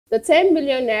The 10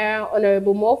 million naira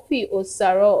Honorable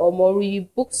Osaro Omoruyi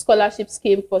Book Scholarship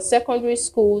Scheme for secondary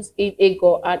schools in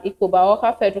Ego and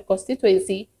Ikoba Federal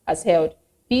Constituency has held.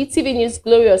 BTV News'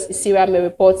 Glorious Isirame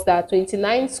reports that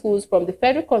 29 schools from the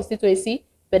federal constituency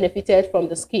benefited from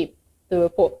the scheme. The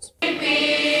report.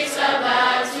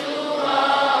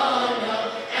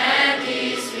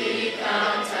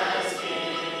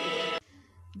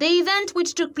 The event,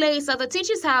 which took place at the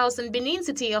Teachers' House in Benin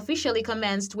City, officially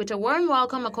commenced with a warm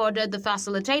welcome accorded the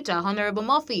facilitator, Honorable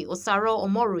Osaro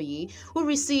Omoruyi, who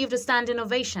received a standing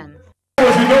ovation.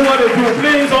 If you know what to do,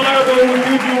 please, Honorable, will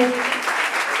give you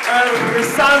a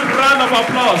resounding round of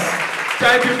applause.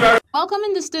 Thank you very much.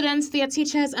 Welcoming the students, their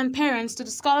teachers, and parents to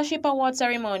the scholarship award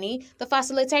ceremony, the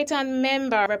facilitator and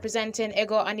member representing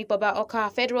Ego and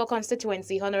Ikoba Federal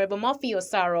Constituency, Honorable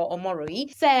Osaro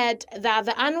Omoruyi, said that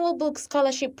the annual book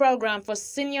scholarship program for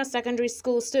senior secondary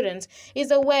school students is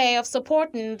a way of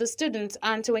supporting the students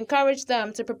and to encourage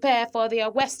them to prepare for their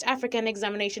West African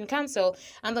Examination Council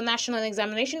and the National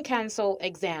Examination Council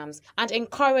exams, and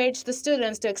encourage the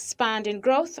students to expand in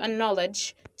growth and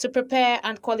knowledge to prepare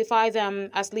and qualify them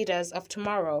as leaders of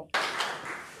tomorrow.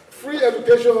 Free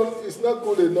education is not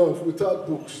good enough without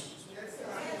books.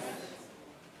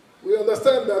 We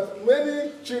understand that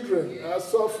many children are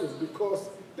suffering because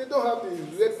they don't have the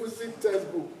requisite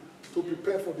textbook to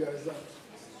prepare for their exams.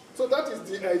 So that is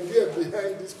the idea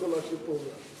behind this scholarship program.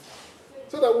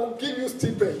 So that we'll give you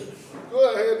stipend.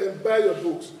 Go ahead and buy your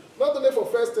books. Not only for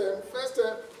first term,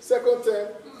 second term,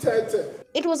 third term.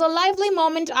 It was a lively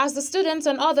moment as the students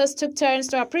and others took turns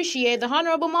to appreciate the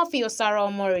Honorable Osaro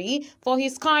Omoruyi for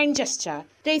his kind gesture.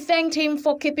 They thanked him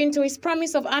for keeping to his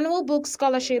promise of annual book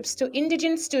scholarships to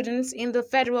indigent students in the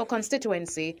federal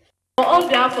constituency. On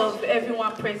behalf of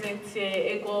everyone present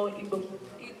here, Ikoba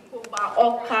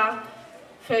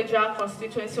Federal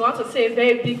Constituency, I want to say a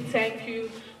very big thank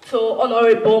you to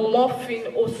Honorable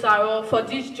Osaro for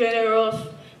this generous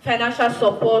financial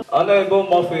support. Honorable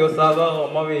Osaro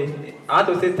Omoruyi, I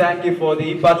want to say thank you for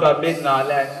the impact you have made in our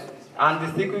lives. And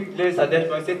the secret place I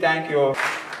say thank you.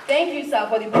 Thank you, sir,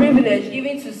 for the privilege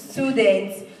given to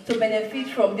students to benefit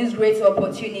from this great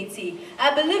opportunity.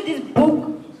 I believe this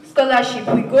book scholarship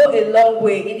will go a long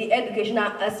way in the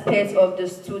educational aspects of the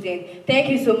student. Thank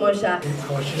you so much, sir. Our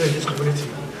children in this community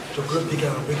to grow bigger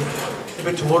and bigger.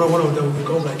 Maybe tomorrow one of them will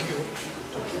become like you,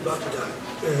 to give back to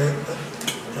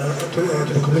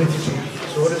the community too.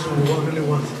 So that is what we really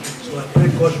want. So I pray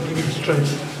God will give you the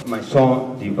strength. My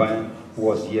son Divine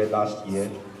was here last year,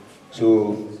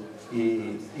 so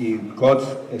he got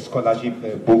a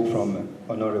scholarship book from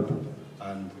Honorable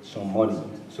and some money.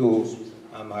 So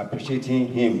I'm appreciating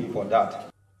him for that.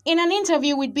 In an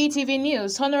interview with BTV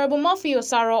News, Honorable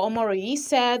Osaro Omoruyi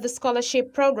said the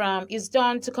scholarship program is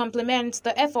done to complement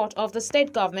the effort of the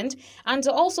state government and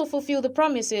to also fulfill the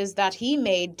promises that he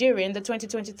made during the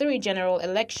 2023 general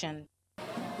election.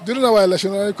 During our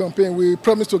electionary campaign, we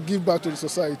promised to give back to the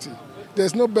society.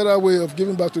 There's no better way of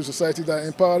giving back to the society than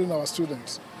empowering our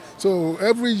students. So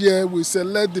every year we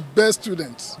select the best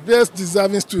students, best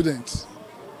deserving students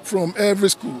from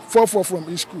every school, 4 from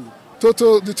each school. The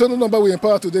total number we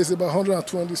empower today is about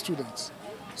 120 students.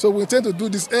 So we intend to do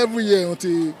this every year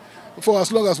for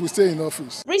as long as we stay in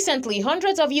office. Recently,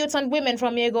 hundreds of youths and women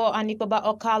from Ego and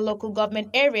Ikoba local government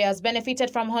areas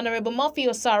benefited from Honorable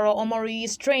Osaro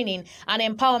Omoruyi's training and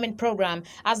empowerment program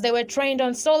as they were trained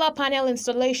on solar panel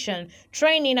installation,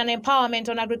 training and empowerment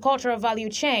on agricultural value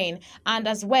chain, and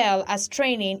as well as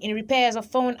training in repairs of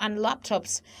phone and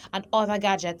laptops and other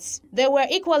gadgets. They were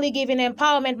equally given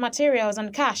empowerment materials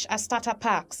and cash as starter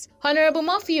packs. Honorable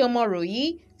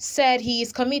Omoruyi said he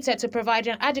is committed to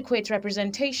providing adequate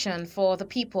representation for the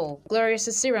people. Glorious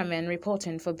Isirame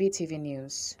reporting for BTV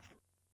News.